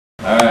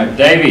Alright,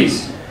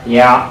 Davies.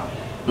 Yeah.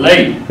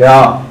 Lee.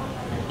 Yeah.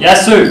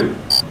 Yasu.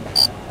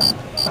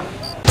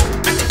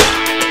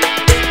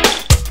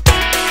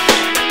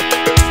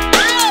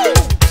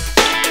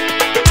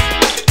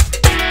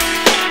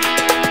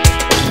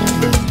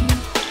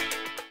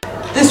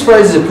 This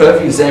phrase is a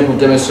perfect example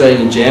of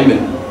demonstrating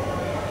enjambment.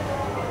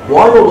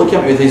 Why are you all looking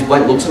at me with these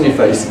blank looks on your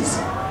faces?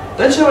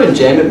 Don't you know what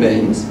enjambment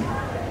means?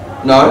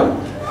 No?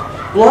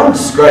 Well, I'm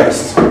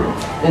disgraced.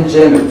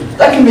 Enjambment.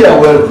 That can be our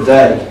word of the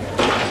day.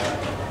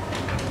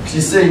 Because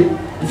you see,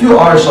 if you're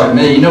Irish like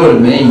me, you know what it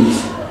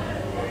means.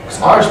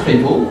 Because Irish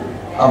people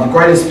are the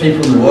greatest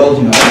people in the world,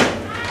 you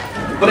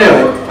know. But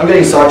anyway, I'm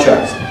getting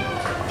sidetracked.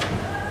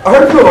 I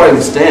hope you're writing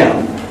this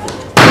down.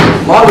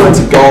 My words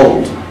are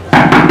gold.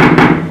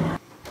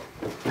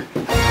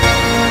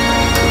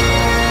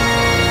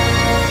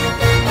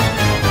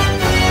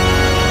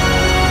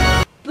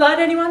 Blood,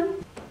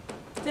 anyone?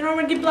 Does anyone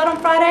want to give blood on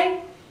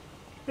Friday?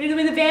 We're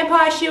doing the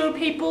Vampire Shield,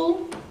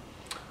 people.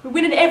 We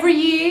win it every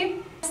year.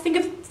 Just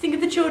think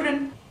of the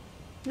children.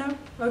 No?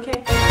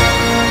 Okay.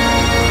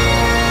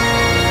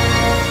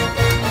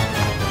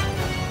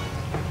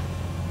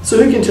 So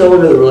who can tell me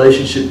about the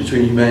relationship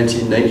between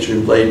humanity and nature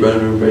in Blade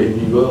Runner and Brave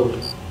New World?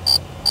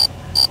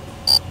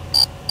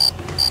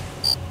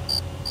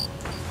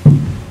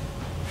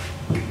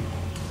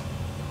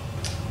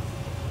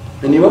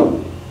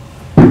 Anyone?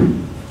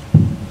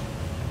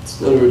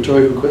 It's not a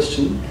rhetorical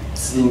question.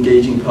 It's the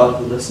engaging part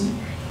of the lesson.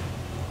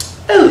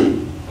 Ellie!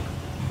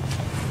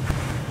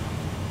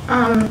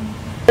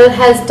 It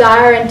has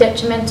dire and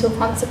detrimental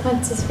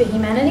consequences for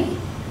humanity.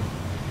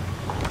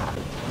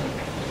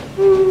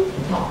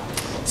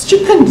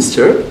 Stupendous,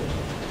 Turret.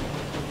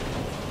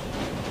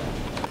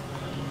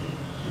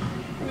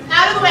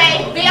 Out of the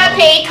way!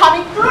 VIP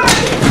coming through!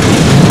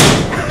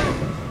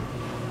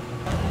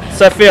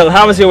 So Phil,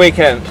 how was your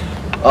weekend?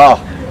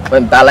 Oh,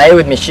 went ballet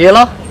with Miss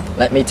Sheila.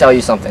 Let me tell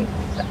you something.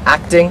 The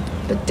acting,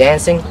 the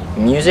dancing,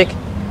 music,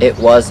 it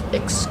was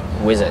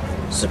exquisite.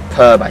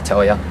 Superb, I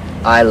tell ya.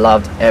 I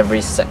loved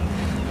every second.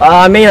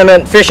 I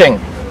meant fishing.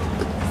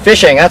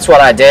 Fishing, that's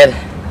what I did.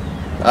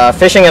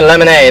 Fishing and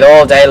lemonade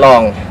all day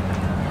long.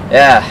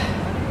 Yeah.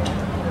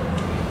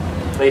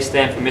 Please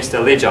stand for Mr.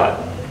 Lidgett.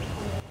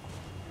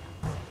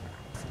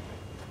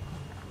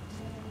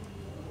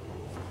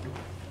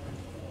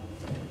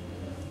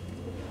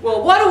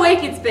 Well, what a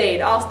week it's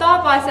been. I'll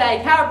start by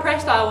saying how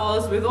impressed I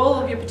was with all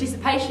of your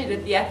participation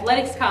at the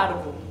Athletics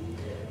Carnival.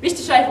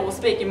 Mr. Schaefer will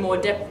speak in more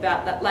depth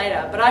about that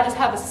later, but I just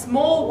have a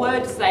small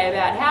word to say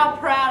about how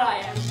proud I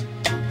am.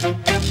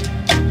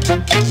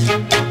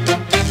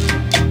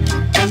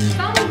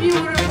 Some of you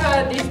would have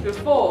heard this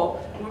before.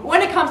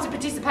 When it comes to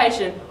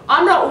participation,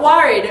 I'm not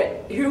worried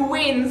who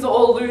wins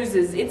or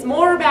loses. It's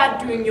more about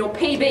doing your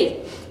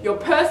PB, your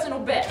personal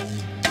best.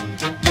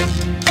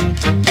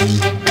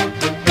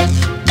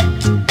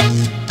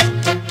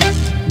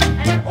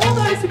 And all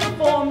those who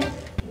performed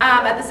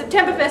at the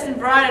Septemberfest and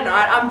Verona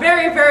night, I'm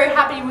very, very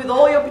happy with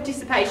all your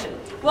participation.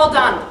 Well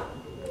done.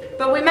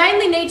 But we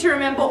mainly need to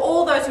remember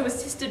all those who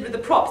assisted with the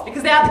props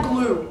because they are the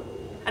glue.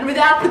 And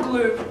without the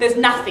glue, there's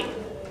nothing.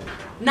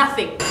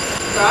 Nothing.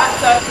 Right?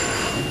 So.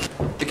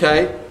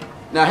 Okay,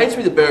 now I hate to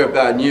be the bearer of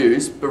bad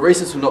news, but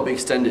recess will not be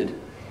extended.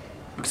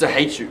 Because I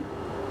hate you.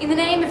 In the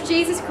name of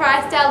Jesus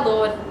Christ our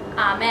Lord,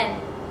 Amen.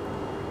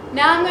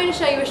 Now I'm going to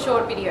show you a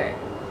short video.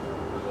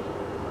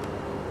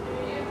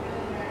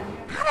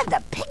 How did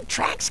the pig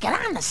tracks get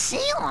on the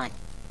ceiling?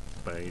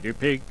 Spider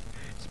pig,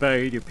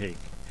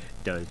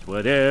 does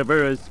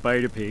whatever a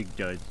spider pig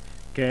does.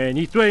 Can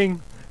he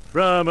swing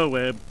from a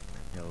web?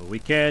 No, he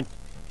can't.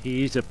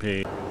 He's a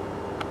pig.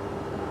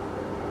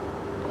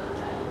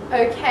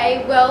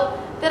 Okay, well,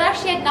 that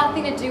actually had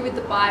nothing to do with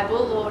the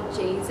Bible or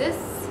Jesus.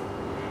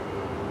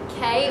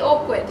 Okay,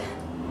 awkward.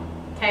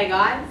 Okay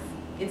guys,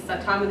 it's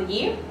that time of the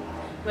year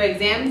where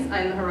exams are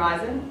in the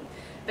horizon.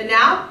 But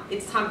now,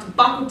 it's time to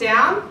buckle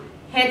down,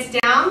 heads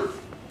down,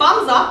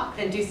 bums up,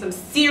 and do some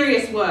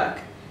serious work.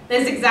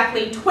 There's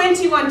exactly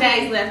 21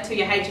 days left to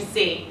your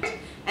HSC.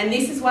 And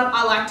this is what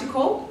I like to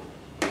call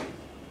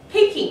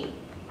peaking.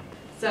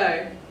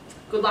 So,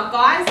 good luck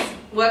guys,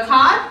 work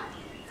hard.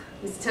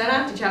 Mr.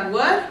 Turner, did you have a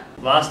word?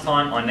 Last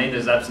time I need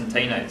those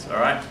absentee notes,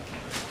 alright?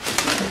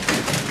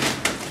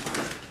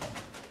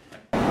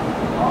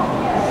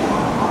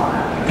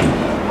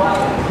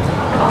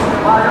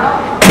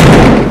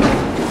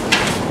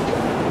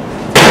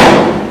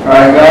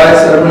 Alright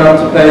guys, open up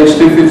to page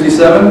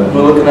 257.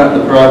 We're looking at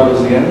the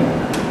parabolas again.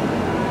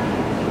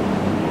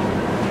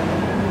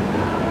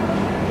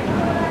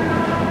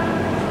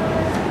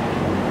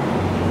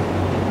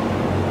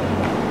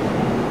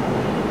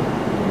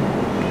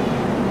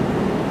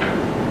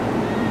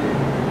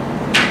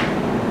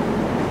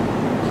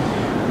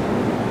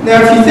 Now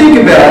if you think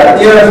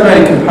about it, the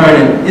arithmetic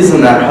component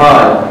isn't that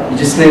hard. You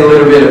just need a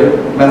little bit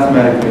of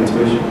mathematical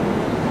intuition.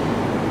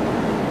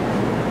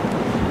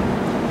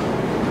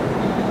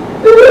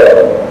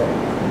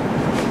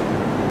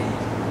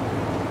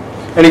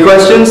 Any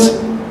questions?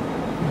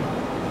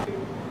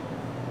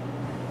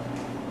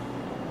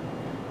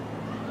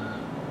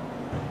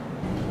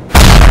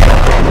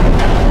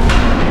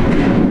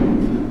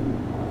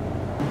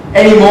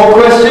 Any more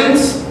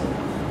questions?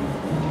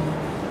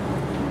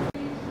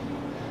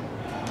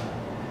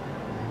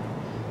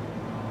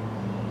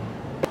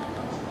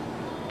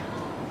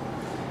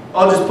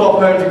 I'll just pop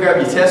home to grab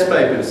your test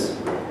papers.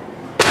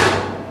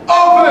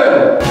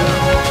 Open!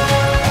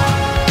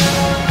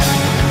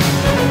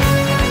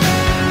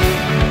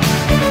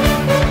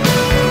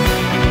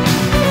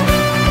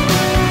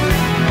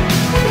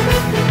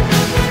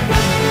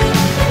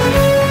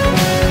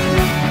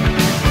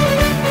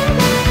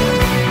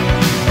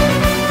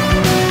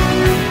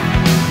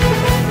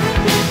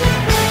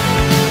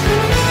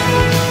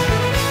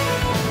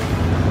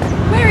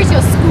 Where is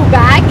your school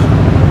bag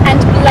and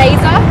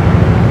blazer?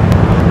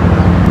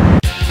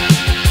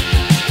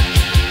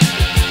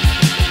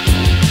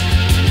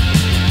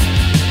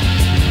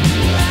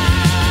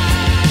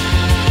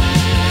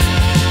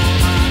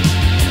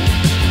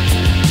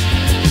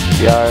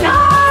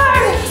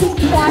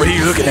 What are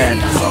you looking at,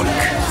 punk?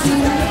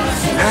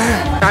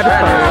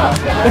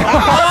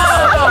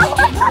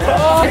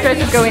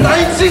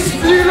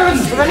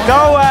 Go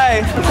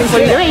away! What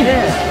are you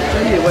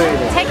doing?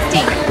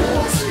 Texting.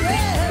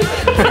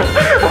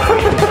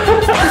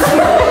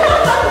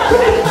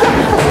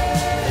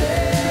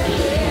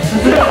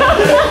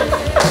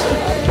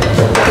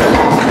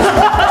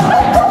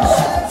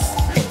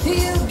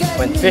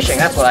 Went fishing,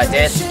 that's what I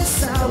did.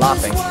 You're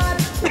laughing.